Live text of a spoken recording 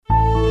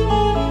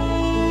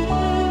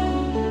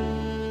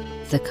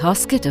The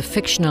Casket of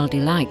Fictional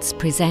Delights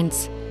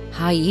presents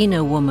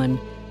Hyena Woman,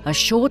 a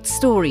short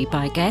story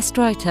by guest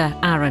writer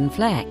Aaron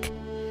Fleck.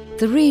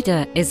 The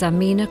reader is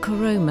Amina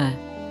Koroma.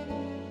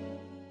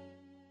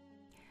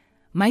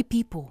 My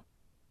people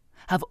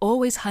have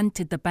always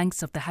hunted the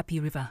banks of the Happy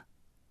River.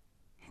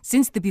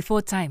 Since the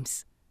before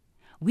times,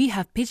 we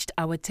have pitched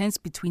our tents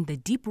between the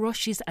deep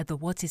rushes at the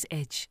water's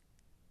edge.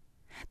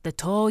 The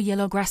tall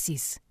yellow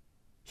grasses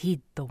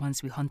hid the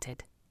ones we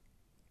hunted.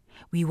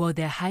 We wore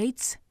their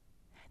hides,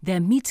 their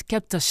meat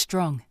kept us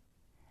strong,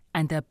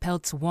 and their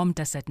pelts warmed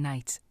us at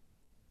night.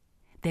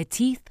 Their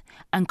teeth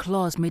and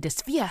claws made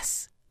us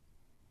fierce,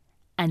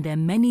 and their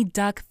many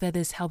dark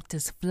feathers helped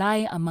us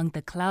fly among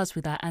the clouds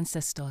with our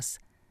ancestors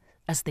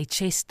as they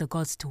chased the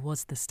gods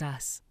towards the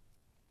stars.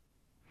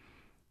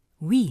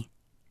 We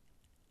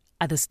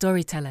are the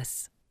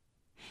storytellers.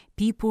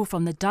 People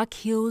from the dark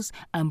hills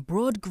and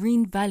broad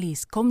green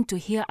valleys come to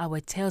hear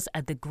our tales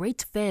at the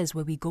great fairs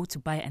where we go to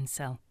buy and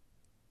sell.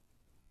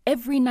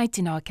 Every night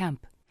in our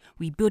camp,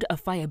 we build a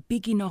fire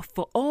big enough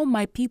for all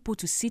my people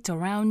to sit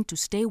around to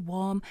stay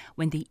warm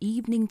when the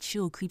evening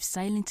chill creeps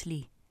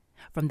silently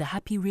from the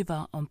Happy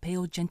River on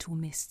pale gentle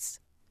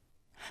mists.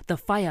 The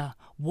fire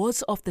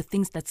wards off the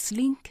things that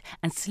slink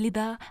and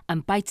slither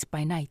and bite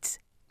by night,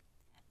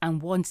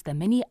 and warns the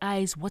many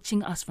eyes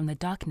watching us from the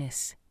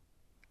darkness.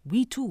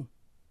 We too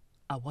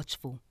are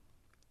watchful.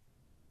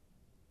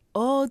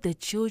 All the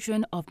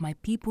children of my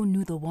people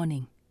knew the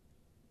warning.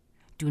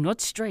 Do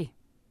not stray.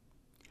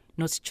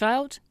 Not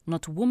child,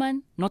 not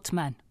woman, not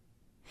man.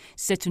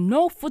 Set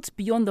no foot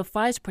beyond the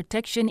fire's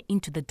protection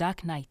into the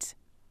dark night.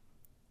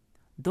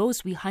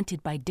 Those we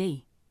hunted by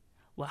day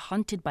were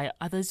hunted by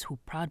others who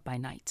prowled by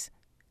night.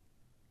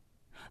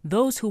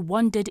 Those who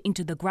wandered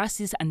into the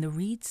grasses and the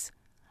reeds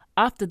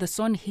after the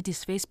sun hid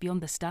his face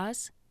beyond the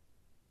stars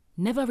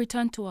never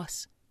returned to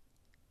us.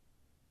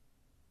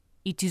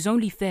 It is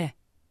only fair,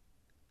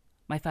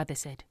 my father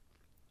said.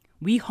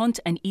 We hunt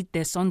and eat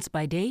their sons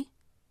by day.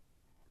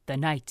 The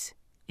night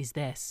is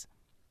theirs.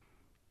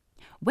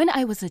 When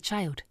I was a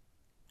child,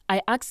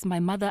 I asked my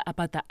mother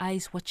about the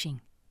eyes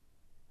watching,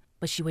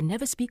 but she would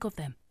never speak of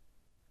them.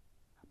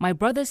 My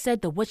brother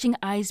said the watching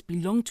eyes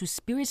belonged to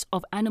spirits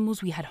of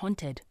animals we had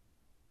hunted,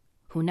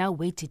 who now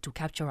waited to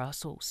capture our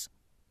souls.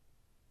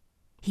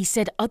 He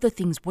said other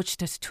things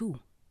watched us too.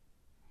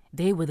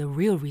 They were the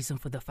real reason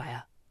for the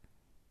fire.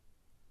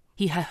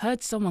 He had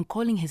heard someone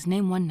calling his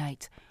name one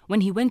night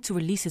when he went to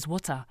release his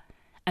water,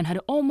 and had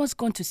almost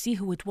gone to see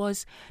who it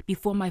was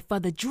before my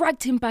father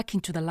dragged him back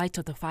into the light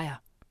of the fire.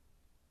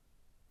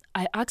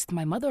 I asked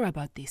my mother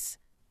about this.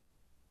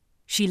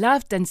 She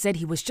laughed and said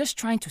he was just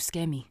trying to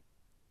scare me.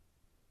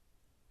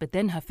 But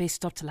then her face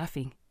stopped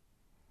laughing,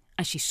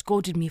 and she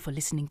scolded me for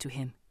listening to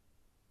him.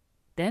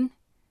 Then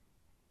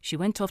she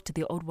went off to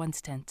the Old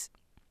Ones' tent.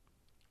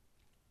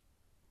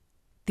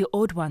 The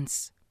Old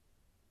Ones,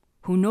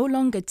 who no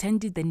longer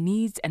tended the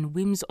needs and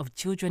whims of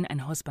children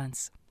and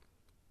husbands.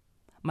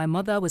 My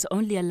mother was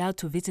only allowed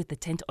to visit the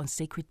tent on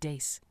sacred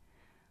days.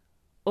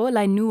 All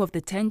I knew of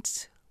the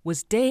tent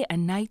was day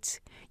and night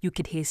you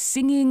could hear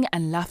singing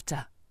and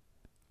laughter.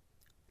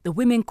 The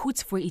women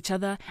cooked for each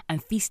other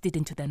and feasted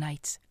into the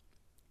night.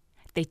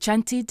 They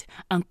chanted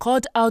and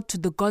called out to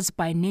the gods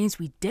by names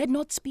we dared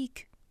not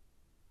speak,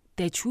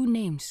 their true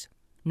names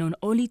known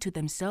only to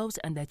themselves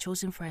and their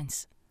chosen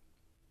friends.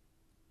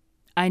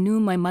 I knew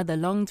my mother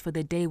longed for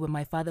the day when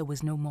my father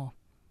was no more,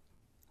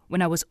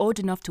 when I was old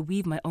enough to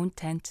weave my own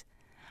tent,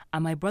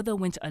 and my brother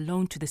went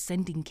alone to the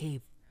Sending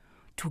Cave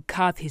to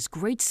carve his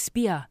great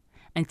spear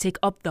and take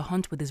up the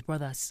hunt with his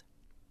brothers.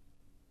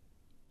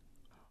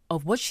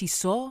 Of what she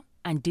saw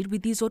and did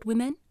with these old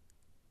women,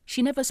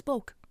 she never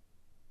spoke.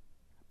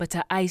 But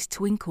her eyes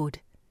twinkled,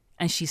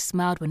 and she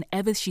smiled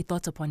whenever she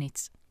thought upon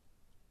it.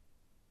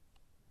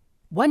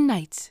 One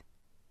night,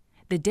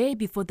 the day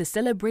before the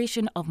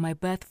celebration of my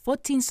birth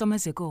 14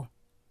 summers ago,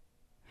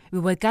 we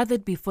were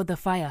gathered before the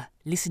fire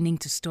listening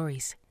to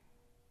stories.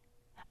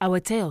 Our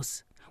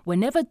tales were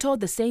never told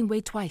the same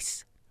way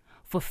twice,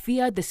 for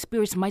fear the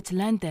spirits might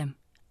learn them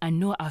and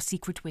know our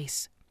secret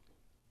ways.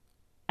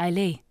 I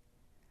lay,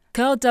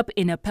 curled up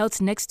in a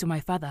pelt next to my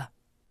father,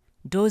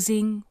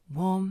 dozing,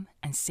 warm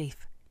and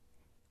safe.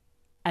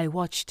 I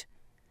watched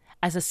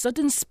as a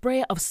sudden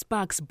spray of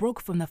sparks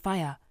broke from the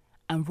fire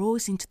and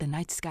rose into the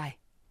night sky.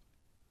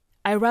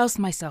 I roused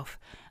myself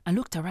and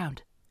looked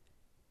around.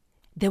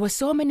 There were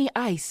so many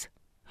eyes,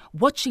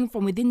 watching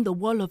from within the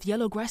wall of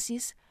yellow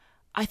grasses.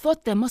 I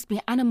thought there must be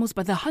animals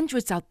by the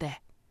hundreds out there.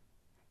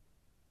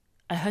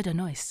 I heard a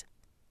noise.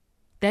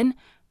 Then,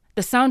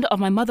 the sound of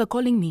my mother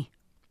calling me.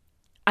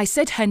 I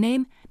said her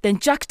name, then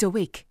jerked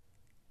awake.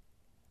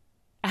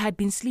 I had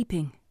been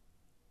sleeping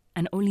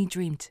and only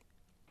dreamed.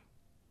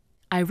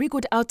 I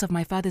wriggled out of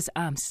my father's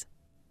arms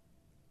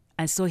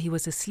and saw he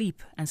was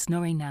asleep and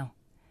snoring now.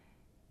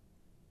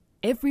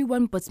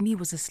 Everyone but me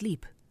was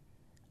asleep,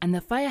 and the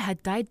fire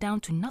had died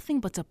down to nothing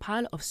but a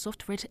pile of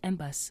soft red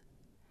embers.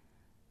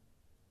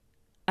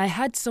 I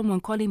heard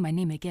someone calling my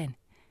name again,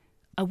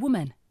 a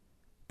woman,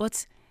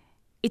 but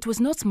it was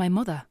not my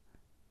mother.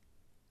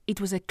 It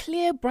was a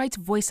clear, bright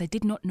voice I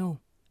did not know,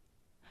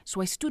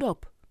 so I stood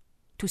up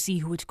to see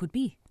who it could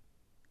be.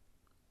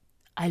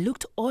 I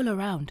looked all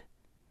around,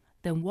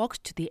 then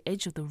walked to the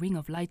edge of the ring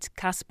of light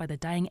cast by the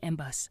dying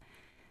embers.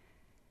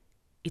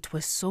 It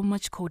was so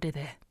much colder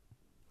there.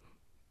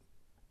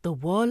 The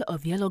wall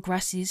of yellow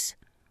grasses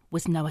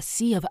was now a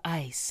sea of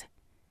eyes.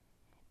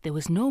 There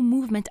was no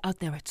movement out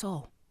there at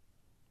all.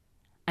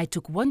 I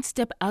took one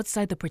step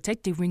outside the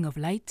protective ring of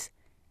light.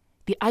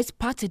 The ice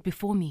parted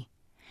before me,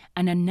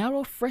 and a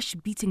narrow, fresh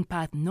beating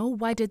path no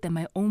wider than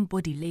my own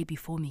body lay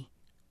before me.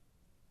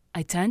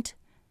 I turned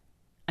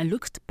and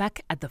looked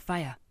back at the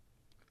fire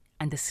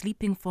and the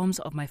sleeping forms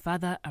of my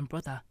father and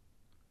brother.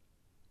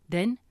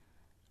 Then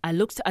I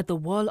looked at the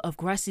wall of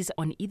grasses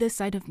on either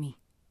side of me,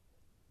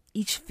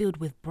 each filled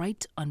with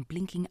bright,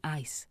 unblinking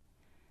eyes.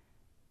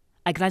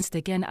 I glanced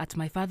again at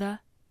my father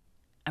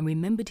and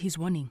remembered his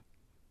warning.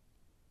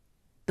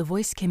 The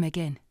voice came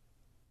again,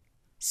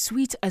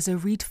 sweet as a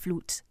reed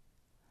flute,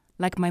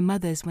 like my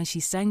mother's when she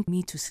sang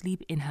me to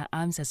sleep in her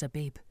arms as a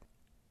babe.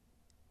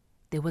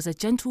 There was a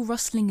gentle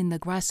rustling in the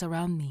grass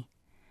around me,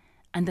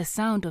 and the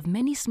sound of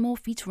many small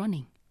feet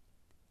running.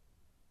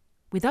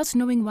 Without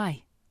knowing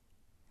why,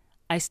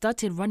 I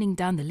started running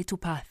down the little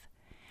path,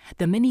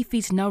 the many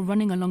feet now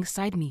running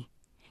alongside me,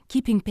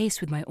 keeping pace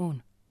with my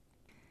own.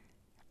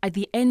 At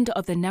the end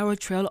of the narrow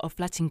trail of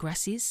flattened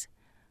grasses,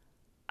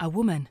 a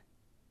woman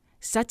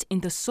sat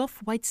in the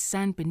soft white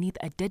sand beneath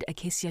a dead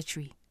acacia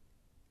tree.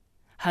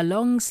 Her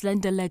long,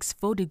 slender legs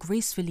folded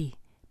gracefully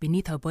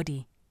beneath her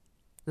body,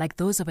 like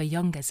those of a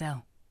young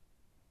gazelle.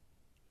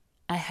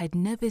 I had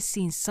never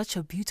seen such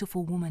a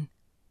beautiful woman.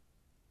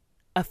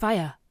 A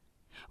fire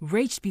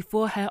raged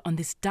before her on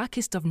this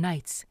darkest of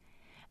nights,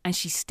 and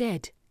she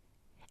stared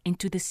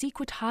into the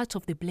secret heart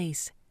of the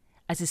blaze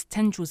as its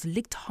tendrils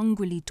licked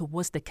hungrily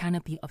towards the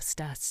canopy of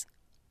stars.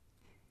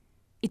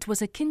 It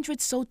was a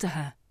kindred soul to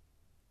her,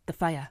 the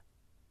fire,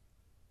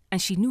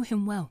 and she knew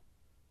him well.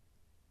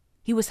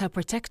 He was her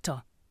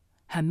protector,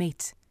 her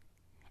mate,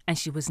 and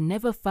she was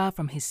never far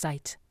from his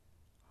sight,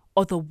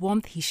 or the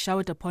warmth he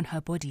showered upon her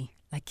body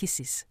like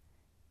kisses.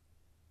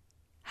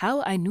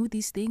 How I knew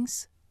these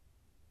things,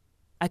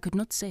 I could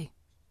not say.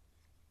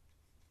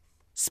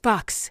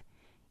 Sparks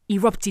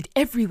erupted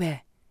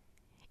everywhere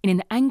in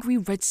an angry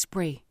red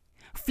spray,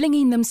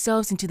 flinging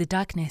themselves into the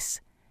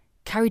darkness,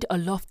 carried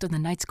aloft on the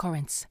night's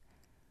currents.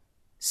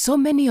 So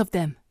many of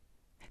them,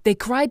 they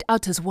cried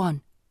out as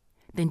one,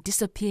 then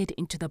disappeared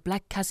into the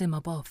black chasm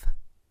above.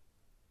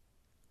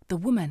 The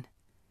woman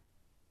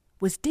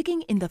was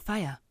digging in the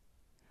fire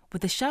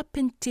with the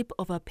sharpened tip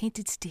of her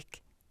painted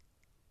stick.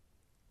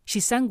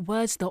 She sang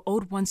words the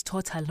old ones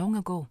taught her long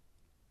ago.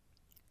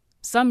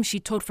 Some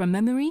she taught from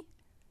memory,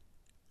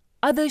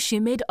 others she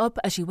made up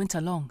as she went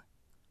along,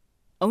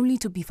 only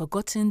to be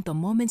forgotten the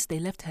moments they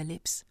left her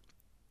lips,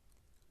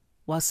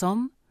 while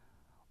some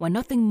were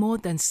nothing more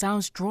than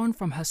sounds drawn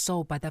from her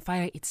soul by the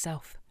fire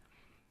itself.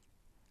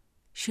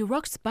 She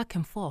rocked back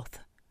and forth,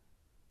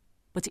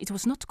 but it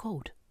was not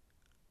cold.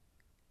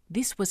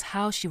 This was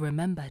how she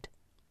remembered,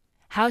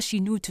 how she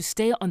knew to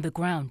stay on the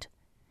ground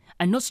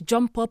and not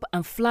jump up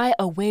and fly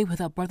away with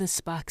her brother's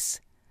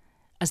sparks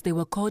as they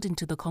were called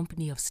into the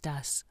company of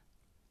stars.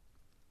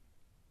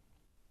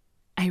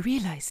 I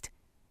realized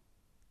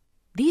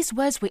these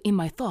words were in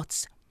my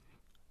thoughts.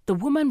 The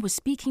woman was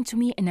speaking to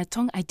me in a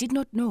tongue I did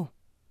not know,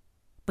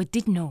 but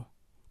did know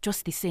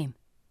just the same.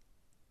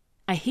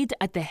 I hid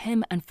at the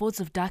hem and folds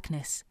of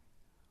darkness,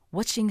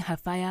 watching her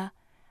fire,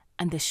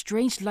 and the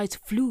strange light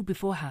flew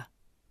before her.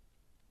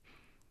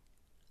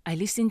 I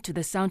listened to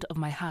the sound of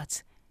my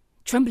heart,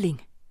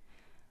 trembling,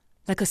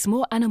 like a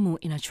small animal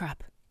in a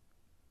trap.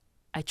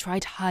 I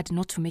tried hard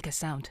not to make a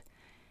sound.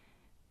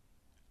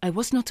 I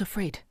was not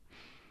afraid.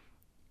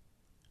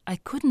 I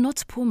could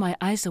not pull my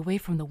eyes away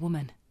from the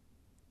woman.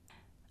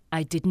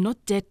 I did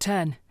not dare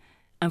turn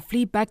and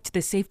flee back to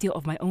the safety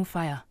of my own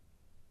fire,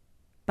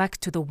 back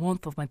to the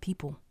warmth of my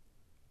people.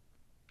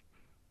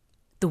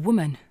 The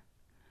woman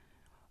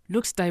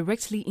looked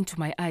directly into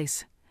my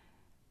eyes.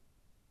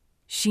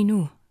 She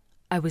knew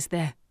I was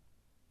there.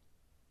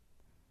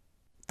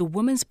 The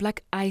woman's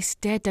black eyes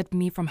stared at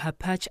me from her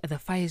perch at the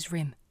fire's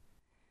rim.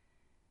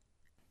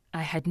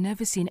 I had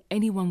never seen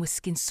anyone with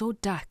skin so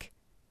dark,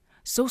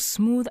 so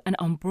smooth and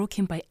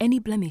unbroken by any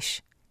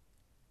blemish.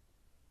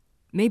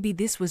 Maybe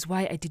this was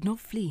why I did not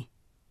flee,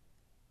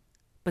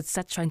 but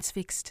sat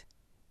transfixed,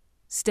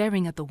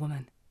 staring at the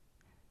woman,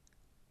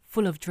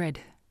 full of dread,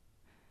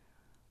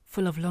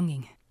 full of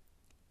longing,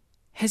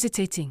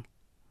 hesitating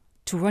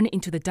to run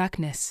into the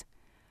darkness,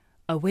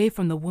 away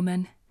from the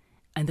woman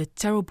and the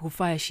terrible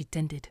fire she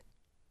tended.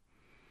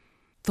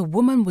 The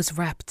woman was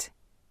wrapped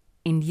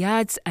in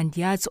yards and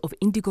yards of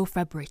indigo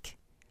fabric,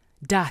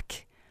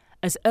 dark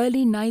as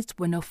early night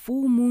when a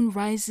full moon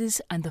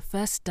rises and the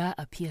first star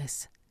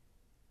appears.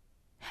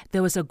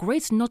 There was a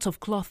great knot of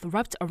cloth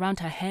wrapped around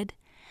her head,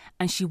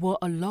 and she wore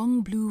a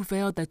long blue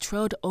veil that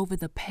trailed over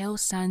the pale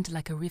sand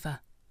like a river.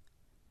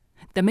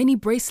 The many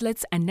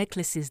bracelets and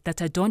necklaces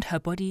that adorned her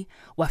body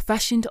were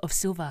fashioned of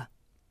silver,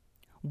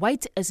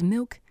 white as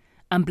milk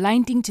and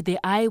blinding to the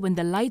eye when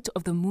the light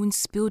of the moon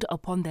spilled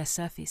upon their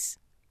surface.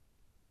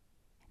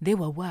 They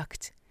were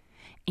worked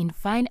in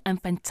fine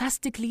and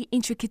fantastically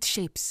intricate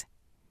shapes,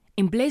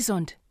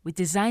 emblazoned with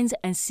designs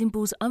and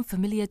symbols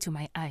unfamiliar to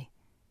my eye.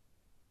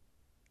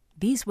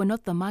 These were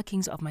not the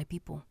markings of my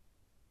people.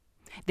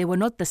 They were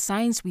not the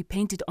signs we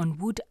painted on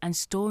wood and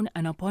stone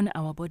and upon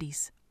our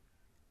bodies.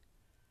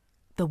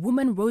 The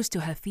woman rose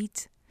to her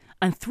feet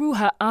and threw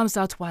her arms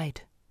out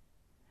wide.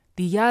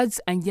 The yards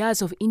and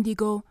yards of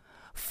indigo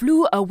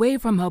flew away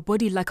from her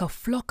body like a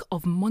flock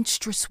of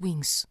monstrous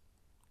wings.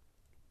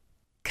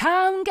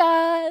 "Come,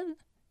 girl,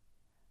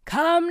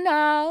 come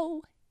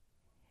now.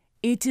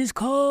 It is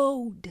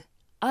cold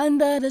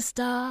under the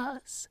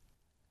stars.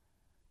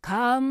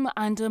 Come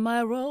under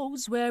my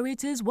rose where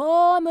it is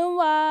warm and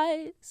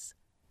wise,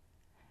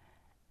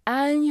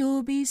 and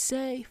you'll be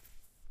safe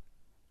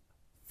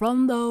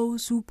from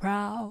those who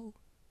prowl."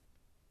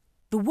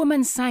 The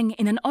woman sang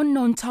in an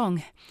unknown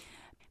tongue,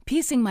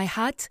 piercing my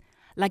heart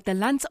like the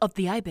lance of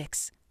the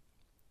ibex.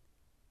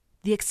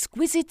 The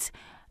exquisite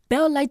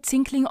bell-like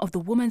tinkling of the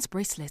woman's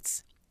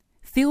bracelets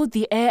filled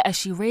the air as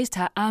she raised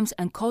her arms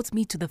and called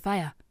me to the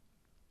fire.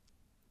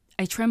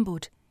 I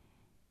trembled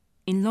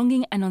in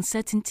longing and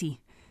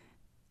uncertainty,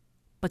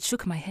 but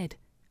shook my head.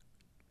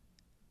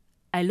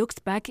 I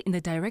looked back in the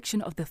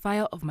direction of the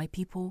fire of my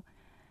people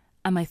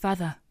and my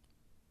father,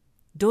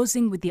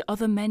 dozing with the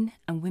other men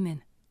and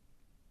women.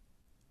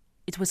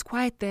 It was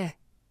quiet there,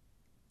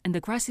 and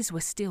the grasses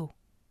were still,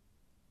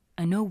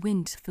 and no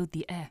wind filled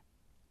the air.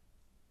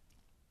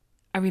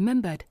 I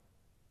remembered.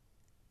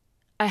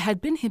 I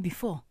had been here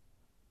before.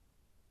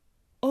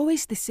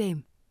 Always the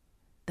same.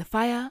 The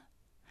fire,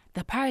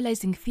 the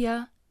paralyzing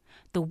fear,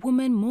 the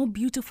woman more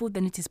beautiful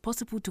than it is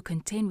possible to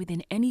contain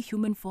within any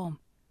human form.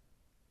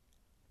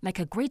 Like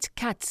a great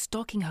cat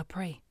stalking her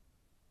prey.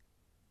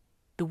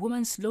 The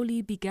woman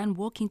slowly began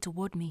walking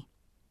toward me,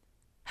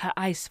 her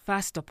eyes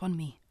fast upon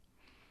me.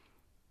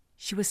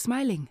 She was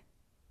smiling,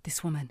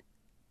 this woman.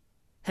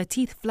 Her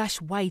teeth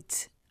flashed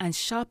white and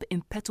sharp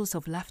in petals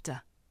of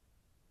laughter.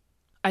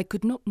 I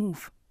could not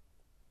move.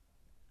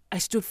 I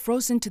stood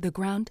frozen to the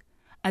ground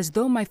as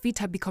though my feet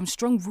had become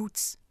strong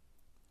roots,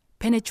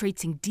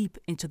 penetrating deep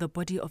into the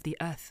body of the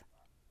earth.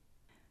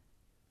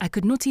 I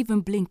could not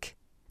even blink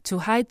to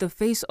hide the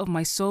face of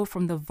my soul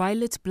from the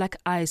violet black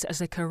eyes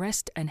as I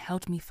caressed and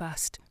held me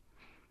fast.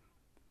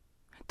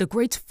 The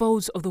great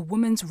folds of the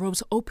woman's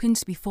robes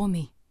opened before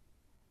me,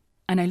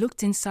 and I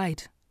looked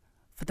inside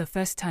for the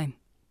first time.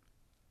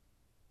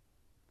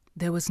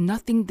 There was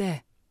nothing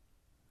there,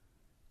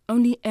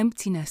 only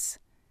emptiness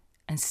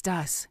and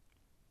stars,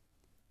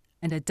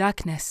 and a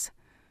darkness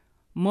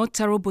more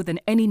terrible than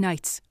any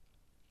night.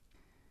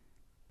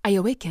 I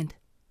awakened.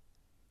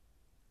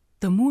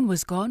 The moon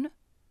was gone,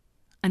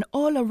 and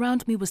all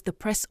around me was the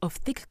press of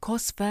thick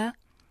coarse fur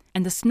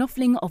and the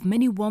snuffling of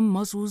many warm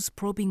muzzles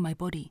probing my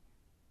body.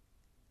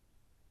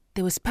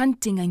 There was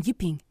panting and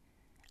yipping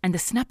and the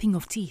snapping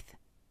of teeth.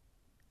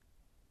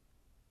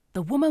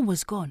 The woman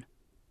was gone,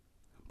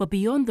 but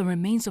beyond the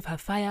remains of her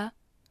fire,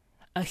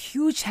 a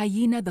huge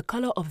hyena the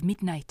color of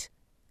midnight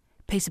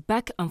paced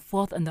back and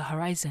forth on the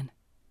horizon.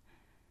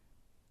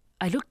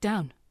 I looked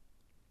down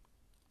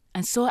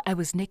and saw I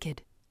was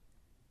naked.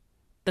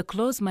 The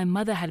clothes my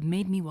mother had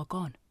made me were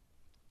gone.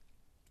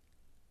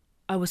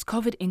 I was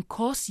covered in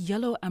coarse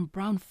yellow and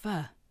brown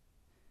fur.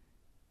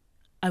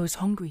 I was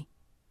hungry.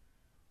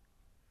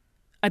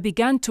 I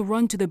began to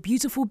run to the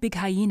beautiful big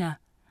hyena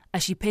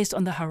as she paced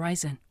on the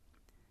horizon.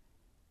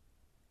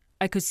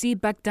 I could see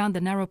back down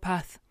the narrow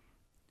path.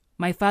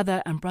 My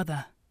father and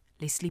brother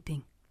lay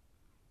sleeping.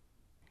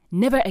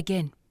 Never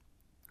again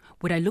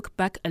would I look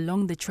back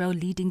along the trail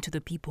leading to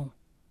the people,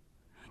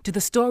 to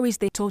the stories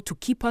they told to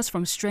keep us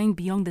from straying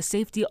beyond the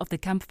safety of the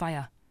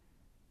campfire.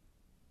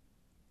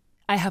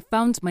 I have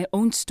found my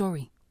own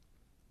story,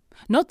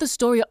 not the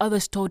story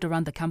others told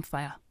around the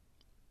campfire.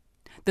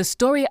 The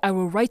story I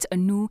will write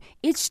anew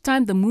each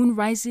time the moon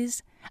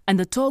rises and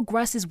the tall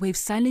grasses wave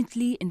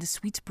silently in the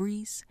sweet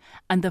breeze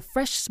and the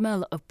fresh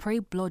smell of prey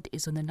blood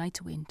is on the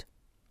night wind.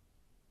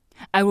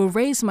 I will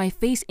raise my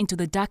face into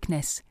the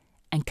darkness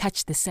and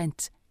catch the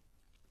scent.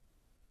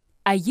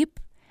 I yip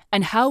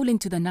and howl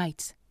into the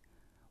night,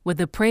 where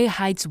the prey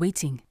hides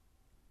waiting,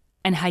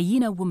 and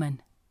hyena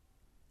woman,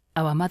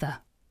 our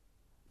mother,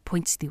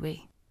 points the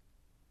way.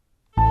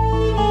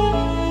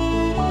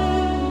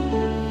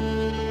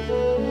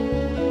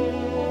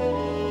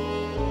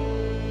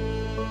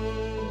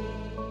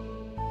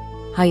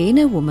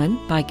 Hyena Woman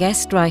by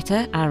guest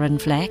writer Aaron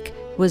Fleck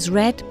was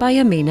read by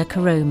Amina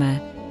Karoma.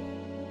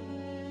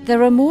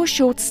 There are more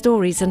short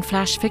stories and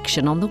flash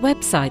fiction on the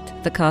website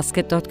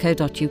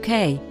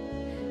thecasket.co.uk.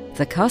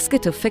 The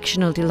Casket of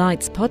Fictional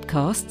Delights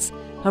podcasts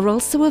are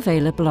also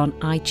available on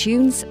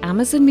iTunes,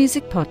 Amazon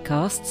Music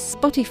Podcasts,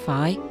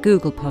 Spotify,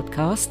 Google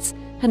Podcasts,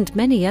 and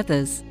many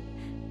others.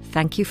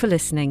 Thank you for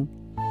listening.